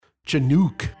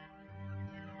Chinook.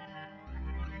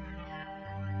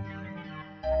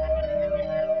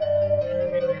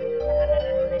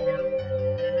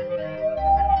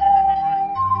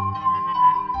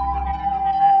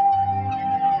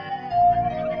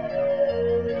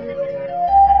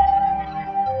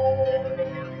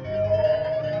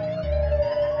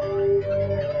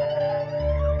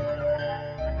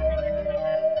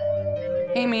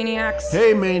 Hey, Maniacs.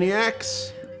 Hey,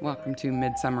 Maniacs. Welcome to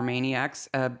Midsummer Maniacs,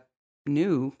 a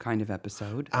new kind of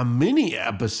episode. A mini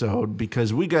episode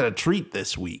because we got a treat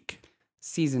this week.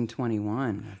 Season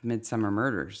 21 of Midsummer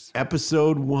Murders.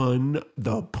 Episode 1,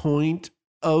 The Point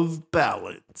of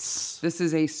Balance. This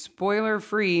is a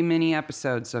spoiler-free mini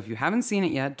episode, so if you haven't seen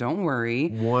it yet, don't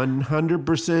worry.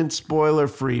 100% spoiler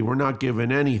free. We're not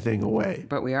giving anything away.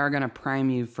 But we are going to prime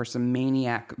you for some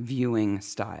maniac viewing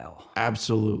style.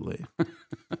 Absolutely.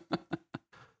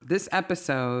 This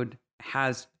episode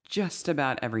has just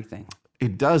about everything.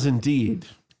 It does indeed.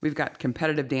 We've got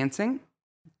competitive dancing,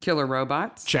 killer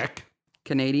robots, Check.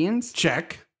 Canadians,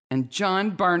 Check. and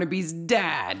John Barnaby's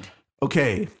dad.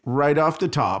 Okay, right off the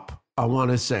top, I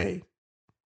want to say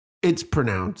it's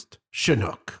pronounced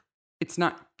Chinook. It's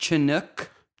not Chinook.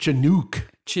 Chinook.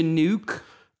 Chinook.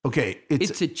 Okay,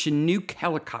 It's a Chinook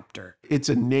helicopter. it's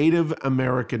a Native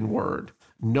American word,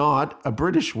 not a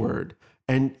British word,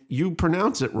 and you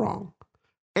pronounce it wrong.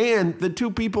 And the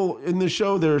two people in the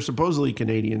show that are supposedly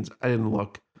Canadians, I didn't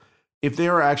look. If they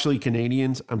are actually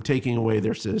Canadians, I'm taking away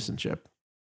their citizenship.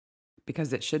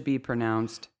 Because it should be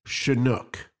pronounced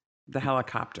Chinook. the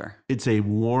helicopter. It's a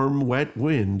warm, wet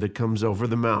wind that comes over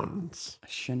the mountains.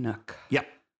 Chinook. Yep.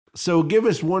 So give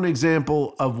us one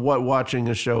example of what watching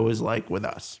a show is like with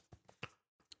us.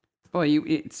 Well,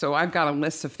 so I've got a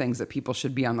list of things that people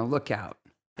should be on the lookout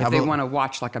if they want to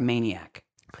watch like a maniac.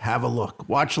 Have a look.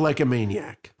 Watch like a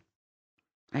maniac.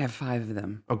 I have 5 of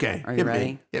them. Okay. Are you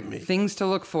ready? Hit me. Things to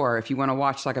look for if you want to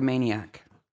watch like a maniac.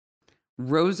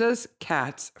 Rosa's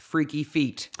cat's freaky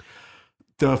feet.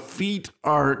 The feet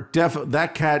are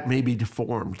that cat may be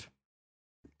deformed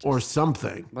or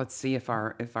something. Let's see if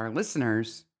our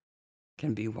listeners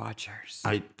can be watchers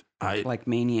I like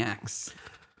maniacs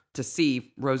to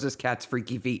see Rosa's cat's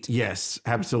freaky feet. yes,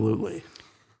 absolutely.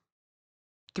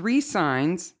 3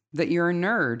 signs that you're a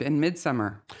nerd in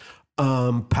Midsummer.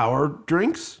 Power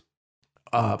drinks,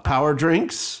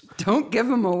 Don't give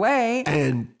them away.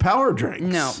 and power drinks.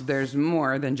 No, there's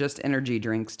more than just energy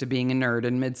drinks to being a nerd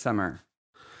in Midsummer.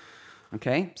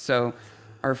 Okay, so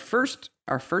our first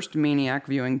maniac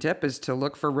viewing tip is to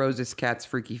look for Rosa's cat's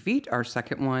freaky feet. Our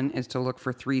second one is to look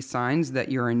for 3 signs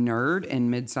that you're a nerd in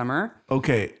Midsummer.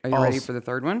 Okay. Are you ready for the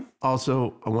third one?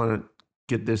 Also, I want to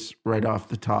get this right off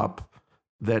the top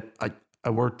that I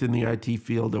worked in the IT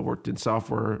field. I worked in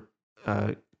software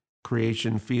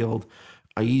creation field.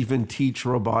 I even teach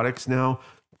robotics now.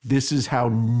 This is how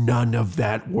none of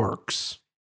that works.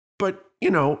 But,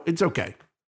 it's okay.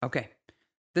 Okay.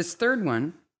 This third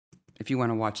one, if you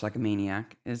want to watch like a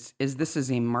maniac, is this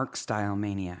is a Mark-style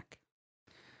maniac.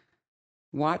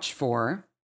 Watch for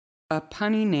a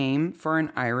punny name for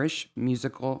an Irish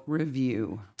musical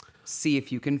review. See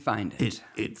if you can find it.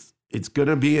 It's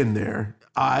gonna be in there.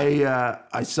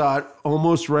 I saw it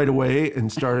almost right away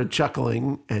and started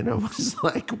chuckling, and I was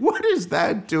like, "What is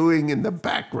that doing in the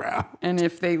background?" And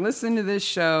if they listen to this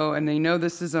show and they know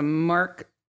this is a Mark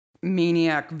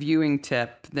Maniac viewing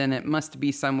tip, then it must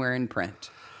be somewhere in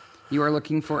print. You are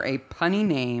looking for a punny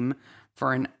name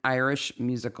for an Irish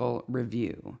musical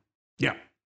review. Yeah.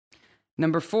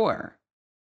 Number 4,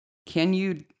 can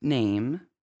you name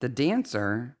the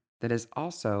dancer that is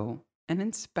also an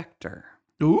inspector?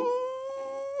 Ooh,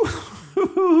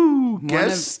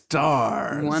 guest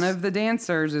stars. One of the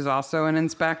dancers is also an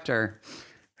inspector.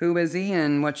 Who is he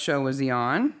and what show was he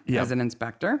on as an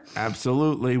inspector?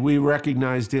 Absolutely. We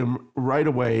recognized him right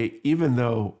away, even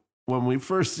though when we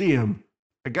first see him,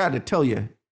 I got to tell you,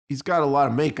 he's got a lot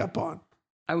of makeup on.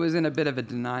 I was in a bit of a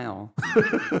denial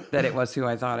that it was who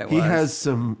I thought it was. He has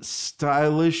some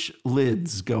stylish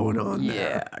lids going on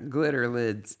there. Yeah, glitter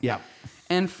lids. Yeah.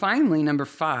 And finally, number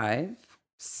 5,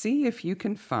 see if you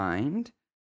can find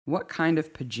what kind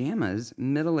of pajamas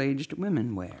middle-aged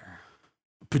women wear.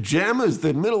 Pajamas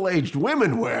that middle-aged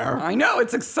women wear. I know,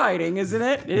 it's exciting, isn't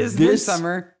it? It is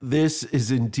Midsummer. This is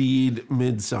indeed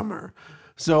Midsummer.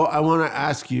 So I want to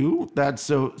ask you that.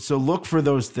 So look for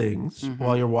those things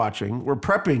while you're watching. We're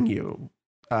prepping you.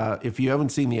 If you haven't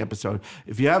seen the episode,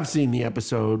 if you have seen the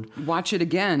episode, watch it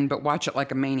again, but watch it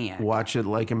like a maniac. Watch it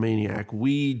like a maniac.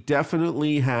 We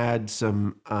definitely had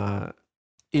some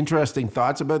interesting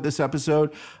thoughts about this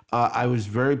episode. I was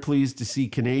very pleased to see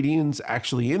Canadians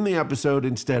actually in the episode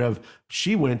instead of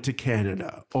she went to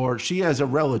Canada or she has a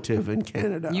relative in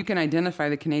Canada. You can identify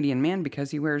the Canadian man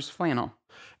because he wears flannel.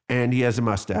 And he has a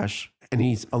mustache and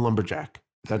he's a lumberjack.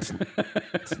 That's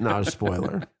it's not a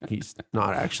spoiler. He's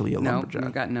not actually a lumberjack. No,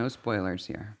 we've got no spoilers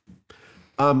here.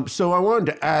 So I wanted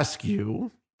to ask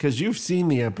you, because you've seen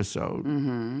the episode,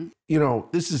 you know,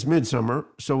 this is Midsummer,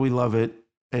 so we love it.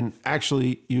 And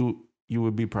actually, you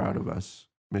would be proud of us,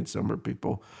 Midsummer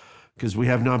people, because we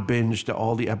have not binged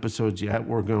all the episodes yet.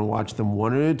 We're going to watch them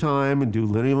one at a time and do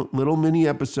little mini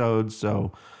episodes.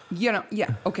 So, Yeah,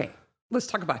 okay. Let's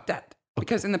talk about that.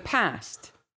 Because in the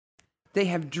past, they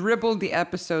have dribbled the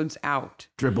episodes out.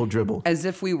 Dribble. As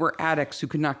if we were addicts who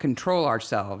could not control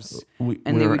ourselves. They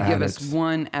we're would give addicts. us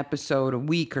one episode a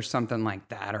week or something like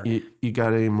that. Or You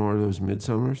got any more of those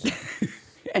Midsummers?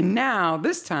 And now,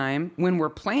 this time, when we're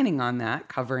planning on that,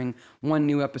 covering one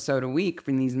new episode a week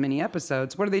from these mini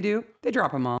episodes, what do? They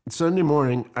drop them all. Sunday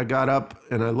morning, I got up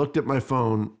and I looked at my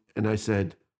phone and I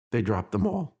said, they dropped them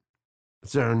all.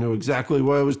 Sarah knew exactly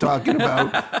what I was talking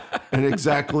about and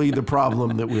exactly the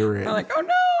problem that we were in. I'm like, oh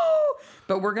no!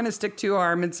 But we're going to stick to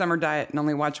our midsummer diet and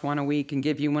only watch one a week and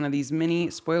give you one of these mini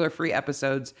spoiler-free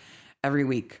episodes every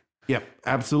week. Yep,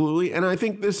 absolutely. And I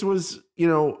think this was, you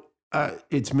know,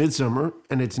 it's midsummer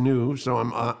and it's new, so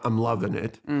I'm loving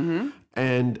it. Mm-hmm.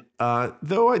 And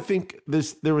though I think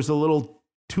there was a little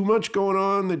too much going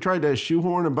on, they tried to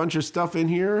shoehorn a bunch of stuff in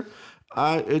here.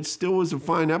 It still was a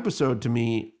fine episode to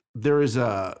me. There is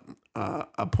a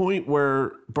point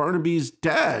where Barnaby's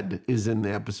dad is in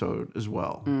the episode as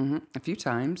well. Mm-hmm. A few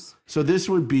times. So this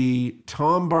would be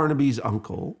Tom Barnaby's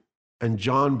uncle and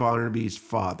John Barnaby's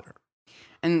father.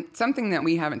 And something that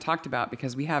we haven't talked about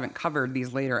because we haven't covered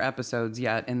these later episodes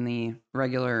yet in the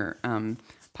regular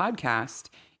podcast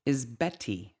is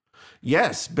Betty.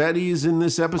 Yes, Betty is in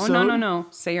this episode. Oh, no.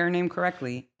 Say her name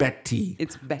correctly. Betty.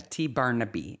 It's Betty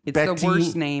Barnaby. It's Betty the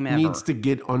worst name ever. Needs to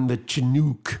get on the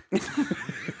Chinook.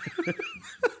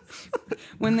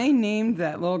 When they named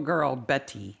that little girl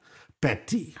Betty,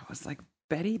 Betty. I was like,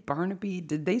 Betty Barnaby?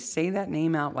 Did they say that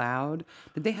name out loud?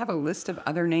 Did they have a list of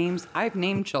other names? I've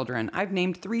named children. I've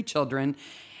named 3 children.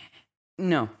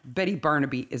 No, Betty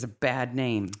Barnaby is a bad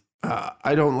name.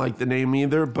 I don't like the name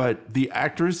either, but the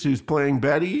actress who's playing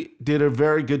Betty did a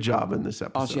very good job in this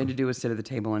episode. All she had to do was sit at the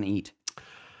table and eat.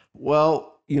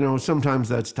 Well, you know, sometimes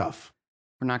that's tough.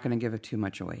 We're not going to give it too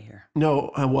much away here. No,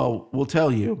 well, we'll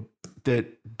tell you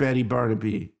that Betty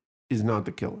Barnaby is not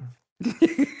the killer.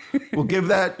 We'll give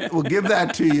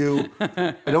that to you.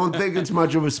 I don't think it's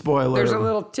much of a spoiler. There's a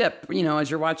little tip, you know,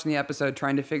 as you're watching the episode,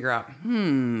 trying to figure out,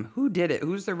 who did it?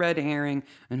 Who's the red herring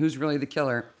and who's really the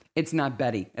killer? It's not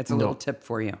Betty. It's a little tip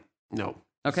for you. No.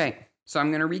 Okay, so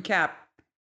I'm going to recap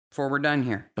before we're done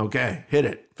here. Okay, hit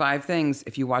it. 5 things,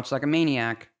 if you watch like a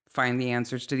maniac, find the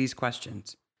answers to these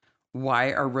questions.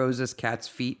 Why are Rosa's cat's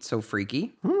feet so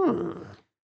freaky?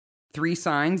 3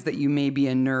 signs that you may be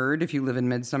a nerd if you live in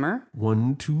Midsummer.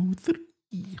 1, 2, 3.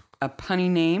 A punny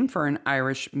name for an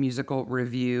Irish musical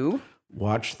review.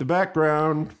 Watch the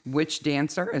background. Which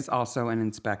dancer is also an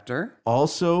inspector?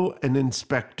 Also an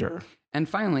inspector. And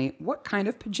finally, what kind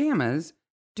of pajamas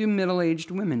do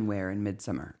middle-aged women wear in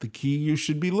Midsummer? The key you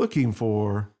should be looking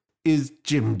for is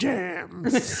Jim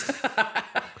Jams,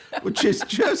 which is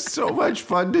just so much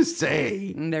fun to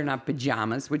say. And they're not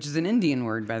pajamas, which is an Indian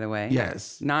word, by the way.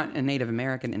 Yes. Not a Native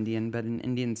American Indian, but an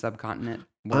Indian subcontinent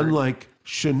word. Unlike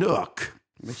Chinook.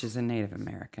 Which is a Native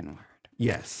American word.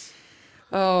 Yes.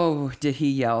 Oh, did he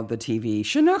yell at the TV?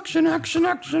 Chinook, Chinook,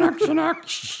 Chinook, Chinook, Chinook,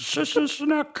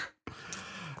 Chinook.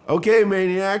 Okay,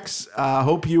 Maniacs.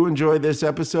 Hope you enjoyed this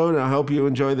episode. I hope you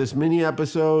enjoy this mini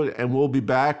episode. And we'll be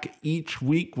back each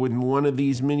week with one of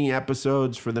these mini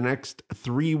episodes for the next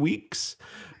 3 weeks,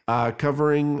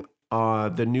 covering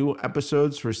the new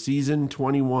episodes for season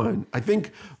 21. I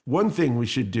think one thing we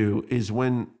should do is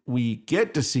when we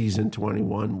get to season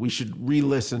 21, we should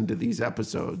re-listen to these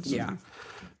episodes. Yeah.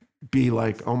 Be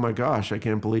like, oh my gosh, I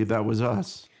can't believe that was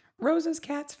us. Rosa's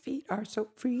cat's feet are so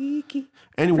freaky.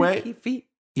 Anyway. Freaky feet.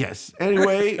 Yes.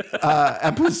 Anyway,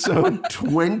 episode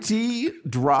 20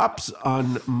 drops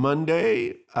on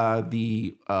Monday.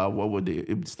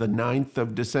 It's the 9th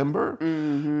of December.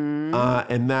 Mm-hmm.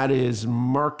 And that is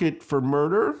Market for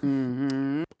Murder.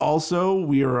 Mm-hmm. Also,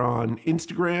 we are on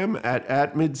Instagram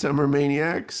at Midsummer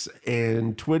Maniacs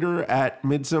and Twitter at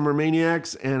Midsummer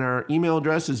Maniacs. And our email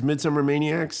address is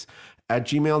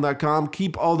midsummermaniacs@gmail.com.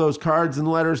 Keep all those cards and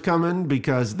letters coming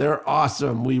because they're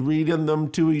awesome. We read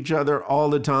them to each other all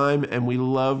the time, and we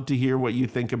love to hear what you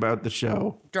think about the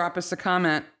show. Drop us a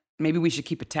comment. Maybe we should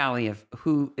keep a tally of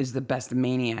who is the best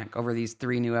maniac over these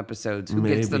 3 new episodes. Who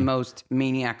gets the most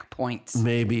maniac points?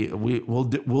 Maybe we'll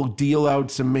deal out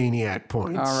some maniac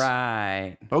points. All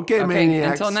right. Okay,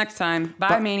 maniacs. Until next time.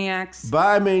 Bye, maniacs.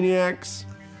 Bye, maniacs.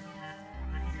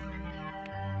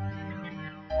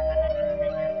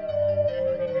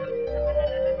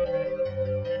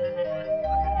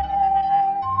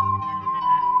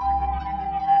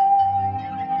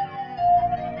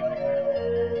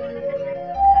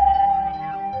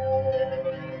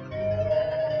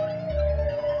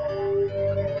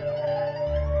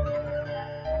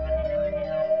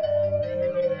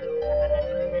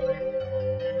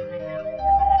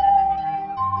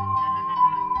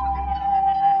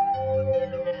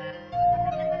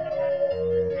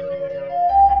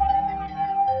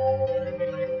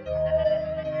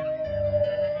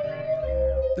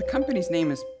 The company's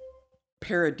name is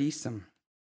Paradisum.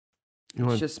 You It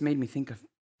want just made me think of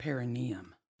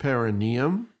perineum.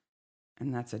 perineum?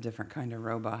 And that's a different kind of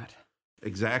robot.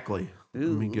 Exactly. Let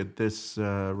me Ooh. get this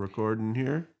recording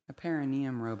here. A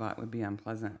perineum robot would be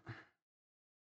unpleasant.